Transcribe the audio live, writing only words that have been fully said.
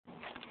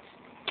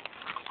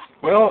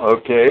Well,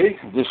 okay,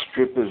 this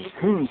trip is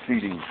a coon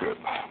feeding trip.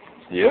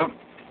 Yep.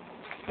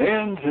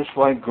 And just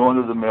like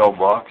going to the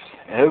mailbox,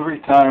 every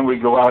time we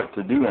go out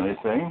to do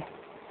anything,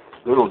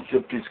 little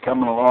Gypsy's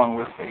coming along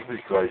with me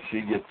because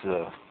she gets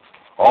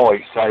all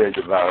excited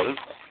about it.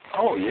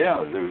 Oh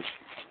yeah, there's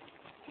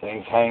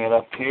things hanging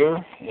up here,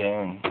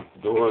 and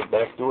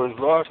back door's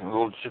locked, and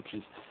little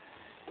Gypsy's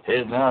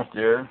heading out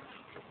there.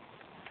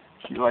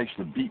 She likes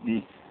to beat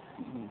me,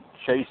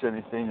 chase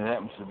anything that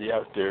happens to be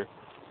out there.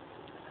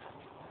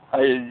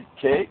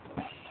 Okay,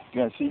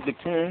 gonna see the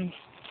coons,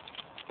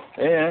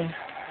 and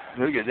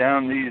look at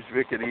down these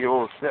rickety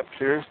old steps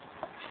here.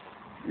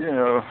 You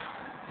know,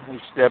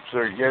 these steps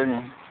are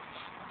getting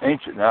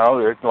ancient now.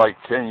 They're like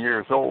 10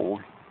 years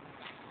old.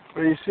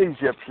 What do you see,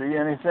 Gypsy?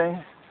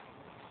 Anything?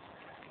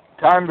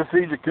 Time to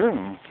feed the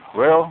coons.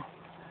 Well,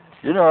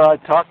 you know, I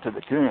talked to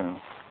the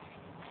coon.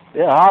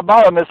 Yeah, how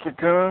about it, Mr.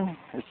 Coon?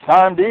 It's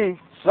time to eat.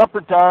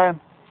 Supper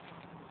time.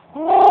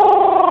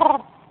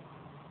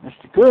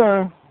 Mr.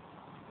 Coon.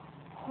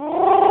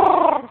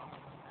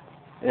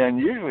 And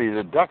usually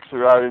the ducks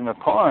are out in the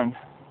pond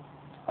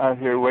out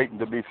here waiting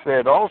to be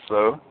fed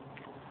also,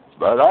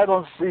 but I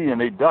don't see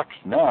any ducks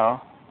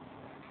now.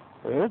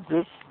 It's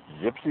just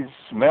Gypsy's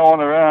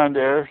smelling around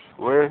there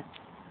where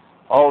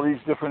all these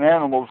different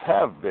animals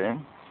have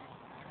been.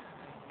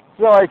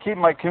 So I keep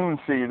my coon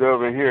feed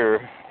over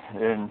here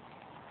in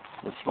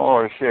the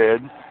smaller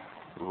shed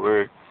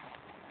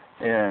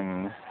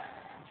and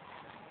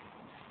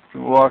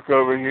can walk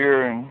over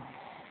here and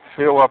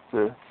fill up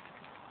the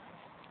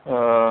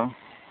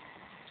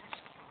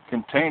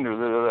container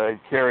that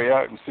I carry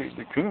out and feed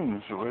the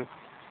coons with.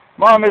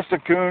 Come on, Mr.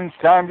 Coon, it's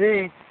time to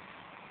eat.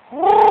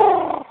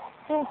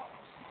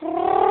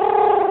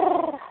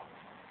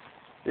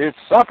 It's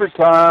supper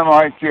time.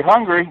 Aren't you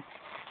hungry?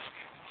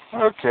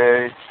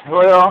 Okay.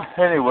 Well,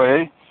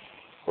 anyway,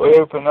 we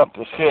open up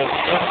the shed,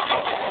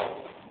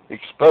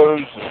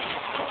 expose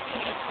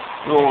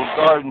the little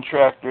garden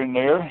tractor in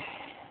there.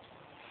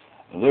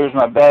 And there's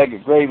my bag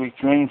of gravy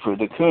train for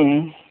the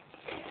coon.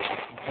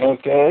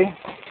 Okay.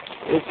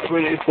 It's a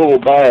pretty full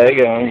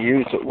bag. I only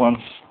use it once.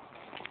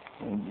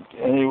 And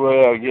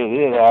anyway, I'll get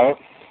it out.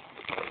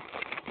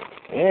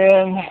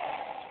 And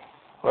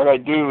what I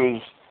do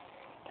is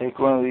take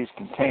one of these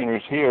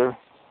containers here,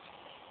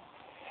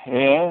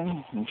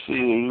 and you see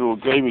the little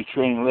gravy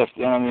train left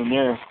down in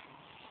there.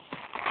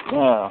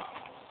 Now,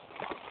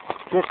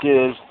 trick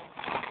is,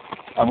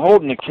 I'm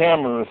holding the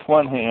camera with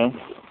one hand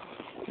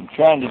and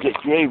trying to get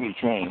gravy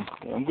train.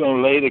 I'm going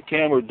to lay the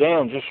camera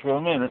down just for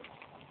a minute.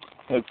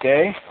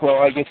 Okay, well,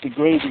 I get the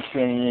gravy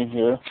train in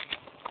here,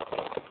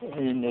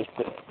 and just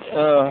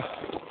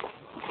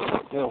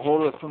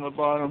hold it from the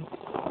bottom.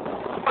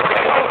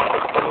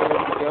 There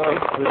we go,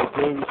 for the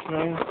gravy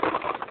train.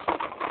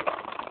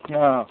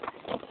 Now,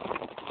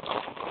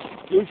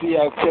 usually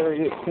I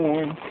carry the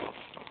corn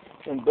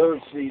and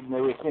bird seed and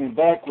everything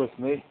back with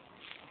me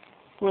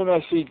when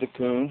I feed the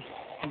coon.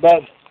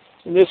 But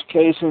in this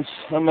case, since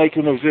I'm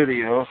making a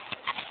video,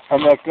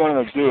 I'm not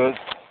going to do it.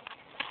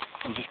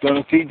 I'm just going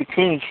to feed the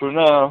coons for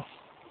now.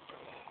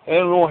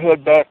 And we'll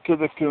head back to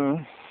the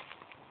coon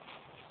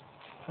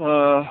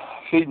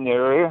feeding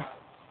area.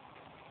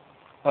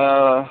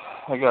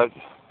 I got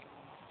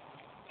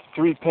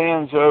 3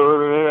 pans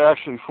over there,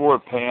 actually 4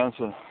 pans,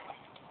 and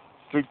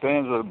 3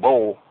 pans of a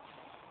bowl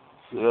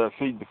that I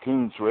feed the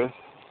coons with.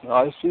 Now,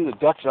 I see the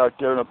ducks out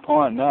there in the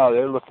pond now.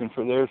 They're looking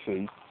for their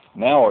feed.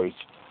 Mallards.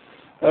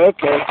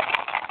 Okay.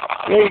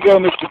 There you go,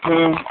 Mr.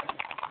 Coon.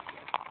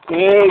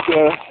 There you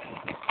go.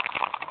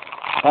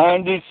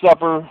 Time to eat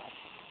supper.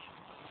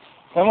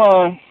 Come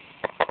on.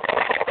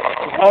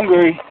 I'm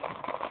hungry.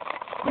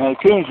 Now, the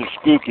coons are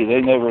spooky. They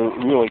never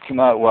really come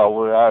out while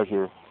we're out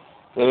here.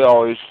 They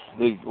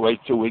wait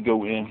till we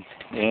go in.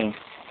 And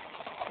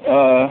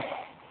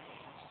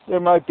there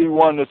might be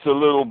one that's a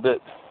little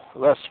bit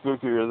less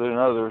spookier than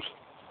others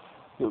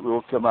that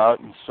will come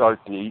out and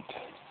start to eat.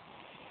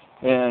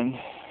 And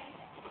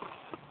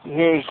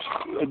here's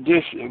a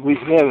dish. We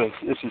have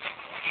this is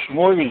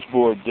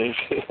smorgasbord dish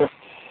here.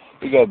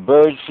 We got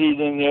bird seed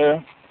in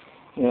there,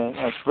 and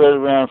I spread it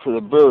around for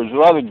the birds. A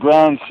lot of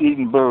ground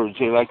feeding birds.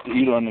 They like to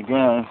eat on the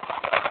ground.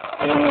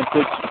 And I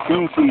put some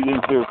coon feed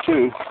in here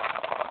too.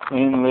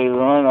 And later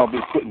on, I'll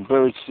be putting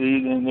bird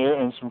seed in there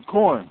and some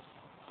corn.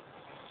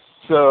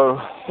 So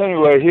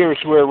anyway,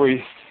 here's where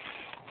the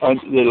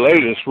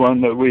latest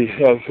one that we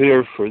have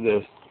here for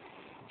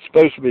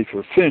supposed to be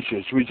for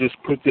finches. We just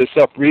put this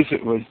up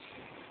recently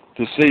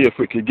to see if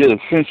we could get the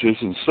finches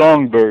and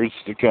songbirds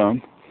to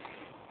come.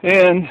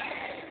 And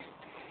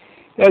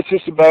that's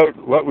just about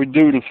what we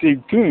do to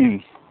feed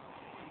coons.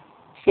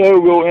 So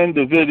we'll end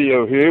the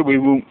video here. We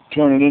won't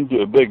turn it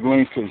into a big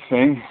lengthy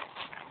thing.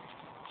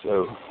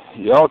 So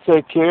y'all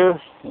take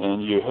care,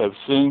 and you have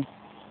seen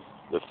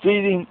the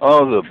feeding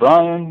of the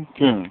Bryan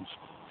coons.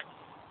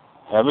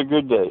 Have a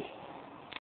good day.